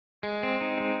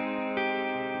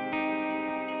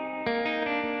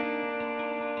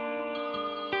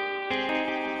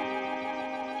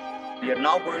We are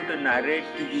now going to narrate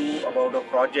to you about a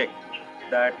project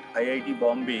that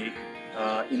IIT-Bombay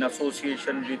in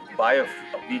association with BAIF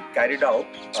we carried out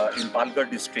in Palghar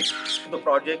district. The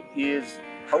project is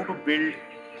how to build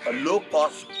a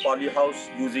low-cost polyhouse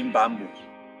using bamboo.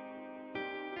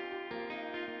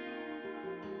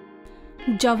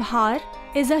 Jawhar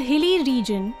is a hilly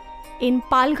region in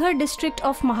Palghar district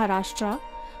of Maharashtra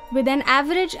with an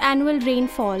average annual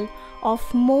rainfall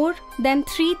of more than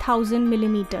 3000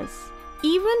 millimeters.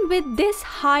 Even with this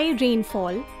high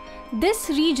rainfall, this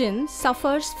region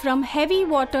suffers from heavy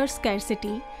water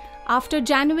scarcity after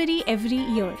January every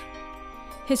year.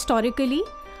 Historically,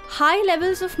 high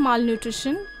levels of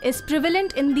malnutrition is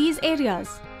prevalent in these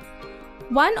areas.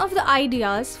 One of the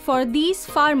ideas for these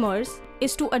farmers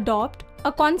is to adopt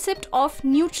a concept of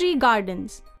nutri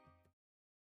gardens.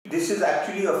 This is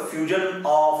actually a fusion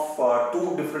of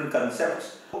two different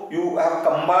concepts. You have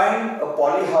combined a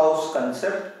polyhouse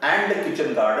concept and a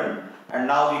kitchen garden, and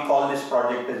now we call this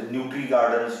project as Nutri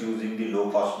Gardens using the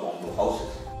low-cost bamboo houses.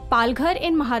 Palghar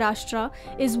in Maharashtra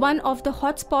is one of the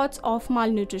hotspots of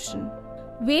malnutrition.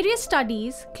 Various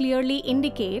studies clearly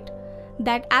indicate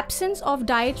that absence of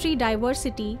dietary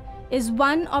diversity is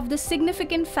one of the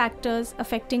significant factors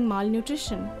affecting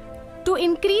malnutrition. To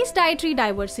increase dietary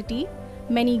diversity,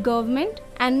 many government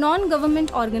and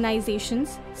non-government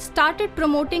organizations started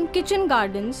promoting kitchen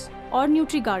gardens or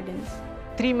nutri gardens.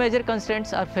 Three major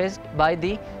constraints are faced by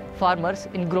the farmers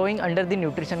in growing under the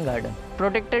nutrition garden.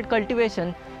 Protected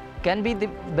cultivation can be the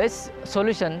best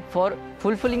solution for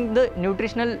fulfilling the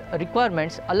nutritional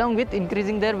requirements along with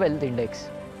increasing their wealth index.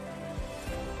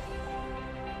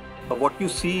 What you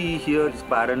see here is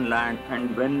barren land,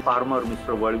 and when farmer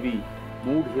Mr. Valvi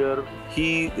moved here,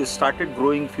 he started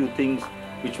growing few things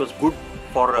which was good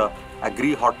for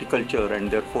agri-horticulture, and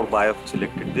therefore BAIF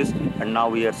selected this, and now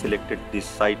we have selected this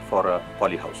site for a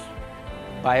polyhouse.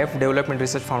 BAIF development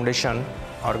research foundation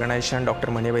organisation doctor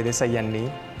मनीभाई Desai यांनी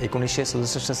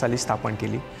 1967 साली स्थापन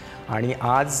केली आणि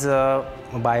आज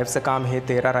BAIFचं काम हे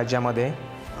 13 राज्यामध्ये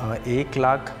 1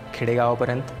 लाख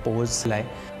खेडेगावापर्यंत पोहोचलं आहे.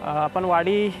 आपण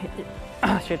वाडी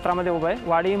क्षेत्रामध्ये उभं आहे.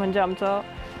 वाडी म्हणजे आमचं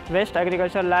waste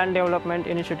agriculture land development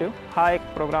initiative हा एक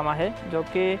प्रोग्राम आहे जो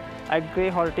की ॲग्री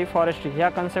हॉर्टी फॉरेस्ट्री या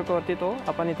कन्सेप्टवरती तो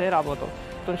आपण इथे राबवतो.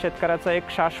 त्यातून शेतकऱ्याचं एक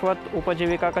शाश्वत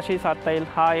उपजीविका कशी साधता येईल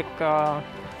हा एक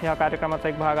ह्या कार्यक्रमाचा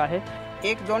एक भाग आहे.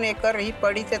 1-2 एकर ही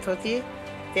पडीतच होती.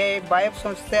 ते बायफ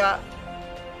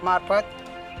संस्थेमार्फत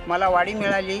मला वाडी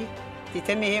मिळाली.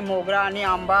 तिथे मी हे मोगरा आणि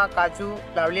आंबा काजू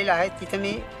लावलेला आहे. तिथे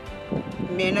मी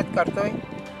मेहनत करतोय.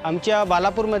 आमच्या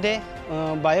बालापूरमध्ये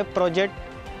बायफ प्रोजेक्ट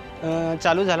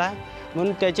चालू झाला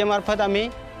म्हणून त्याच्यामार्फत आम्ही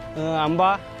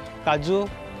आंबा काजू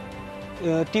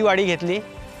ती वाडी घेतली.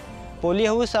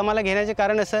 पॉलीहाऊस आम्हाला घेण्याचे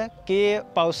कारण असं की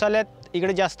पावसाळ्यात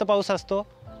इकडे जास्त पाऊस असतो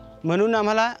म्हणून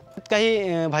आम्हाला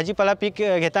काही भाजीपाला पीक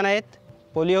घेता नाहीत.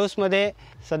 पॉलीहाऊसमध्ये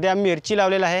सध्या आम्ही मिरची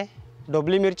लावलेला आहे,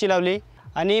 डोबली मिरची लावली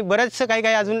आणि बरंचसं काही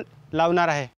काही अजून लावणार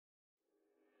आहे.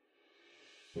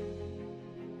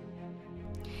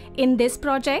 In this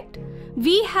project,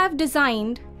 we have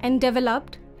designed and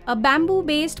developed a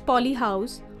bamboo-based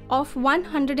polyhouse of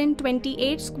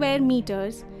 128 square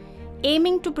meters,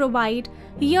 aiming to provide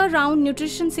year-round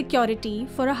nutrition security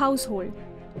for a household.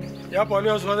 या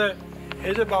पॉलीहाऊसमध्ये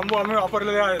हे जे बांबू आम्ही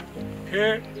वापरलेले आहेत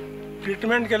हे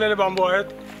ट्रीटमेंट केलेले बांबू आहेत.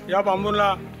 या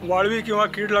बांबूंना वाळवी किंवा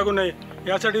कीड लागू नये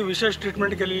यासाठी विशेष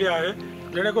ट्रीटमेंट केलेली आहे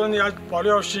जेणेकरून या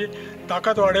पॉलीहाऊसची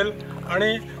ताकद वाढेल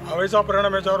आणि हवेचा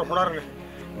परिणाम याच्यावर होणार नाही.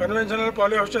 कन्व्हेन्शनल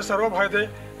पॉलीहाऊसचे सर्व फायदे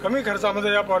कमी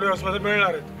खर्चामध्ये या पॉलीहाऊसमध्ये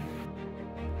मिळणार आहेत.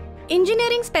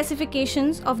 Engineering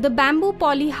specifications of the bamboo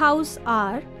polyhouse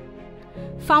are: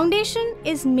 foundation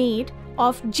is made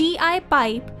of GI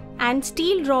pipe and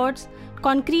steel rods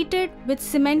concreted with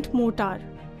cement mortar.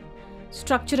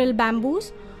 Structural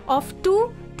bamboos of 2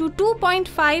 to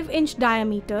 2.5 inch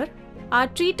diameter are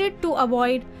treated to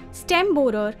avoid stem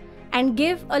borer and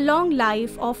give a long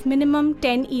life of minimum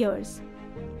 10 years.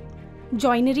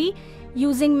 Joinery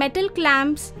using metal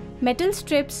clamps, metal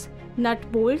strips, nut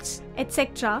bolts,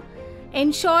 etc.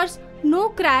 ensures no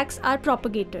cracks are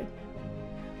propagated.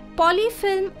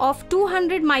 Polyfilm of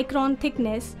 200 micron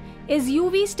thickness is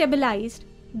UV stabilized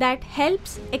that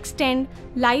helps extend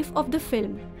life of the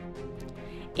film.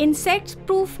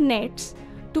 Insect-proof nets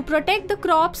to protect the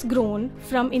crops grown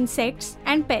from insects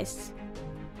and pests.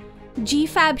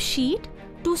 GFAB sheet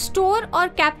to store or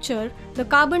capture the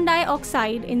carbon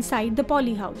dioxide inside the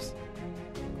polyhouse.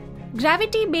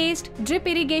 Gravity-based drip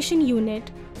irrigation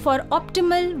unit for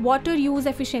optimal water use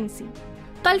efficiency.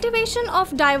 Cultivation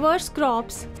of diverse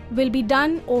crops will be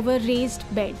done over raised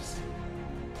beds.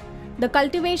 The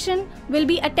cultivation will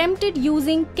be attempted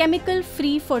using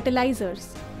chemical-free fertilizers.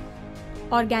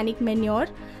 organic manure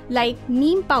like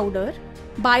neem powder,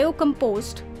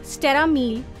 biocompost,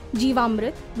 stearameel,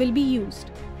 Jeevamrit will be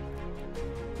used.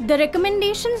 The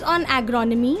recommendations on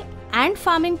agronomy and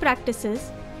farming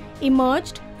practices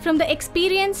emerged from the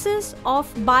experiences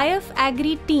of BAIF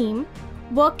Agri team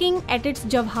working at its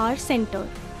Jawhar Centre.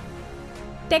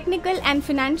 Technical and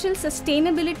financial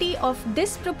sustainability of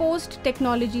this proposed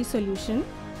technology solution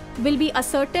will be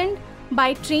ascertained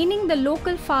by training the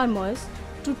local farmers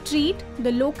to treat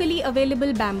the locally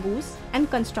available bamboos and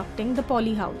constructing the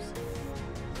polyhouse.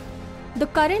 The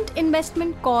current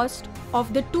investment cost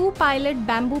of the 2 pilot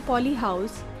bamboo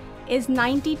polyhouse is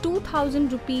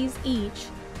 92,000 rupees each,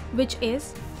 which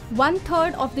is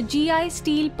 1/3 of the GI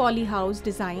steel polyhouse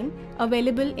design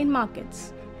available in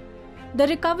markets. The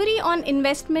recovery on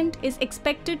investment is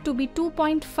expected to be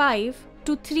 2.5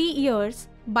 to 3 years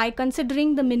by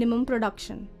considering the minimum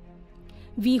production.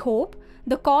 We hope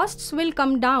the costs will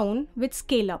come down with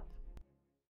scale up.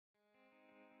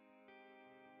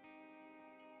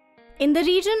 In the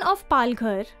region of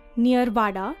Palghar, near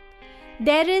Vada,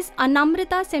 there is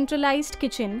Anamrita Centralized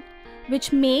Kitchen,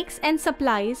 which makes and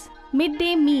supplies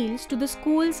midday meals to the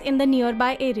schools in the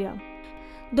nearby area.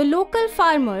 The local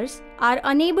farmers are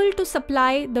unable to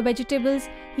supply the vegetables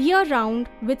year-round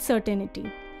with certainty.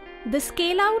 The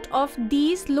scale-out of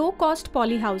these low-cost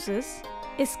polyhouses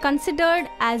is considered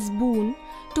as boon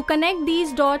to connect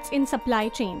these dots in supply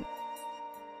chain.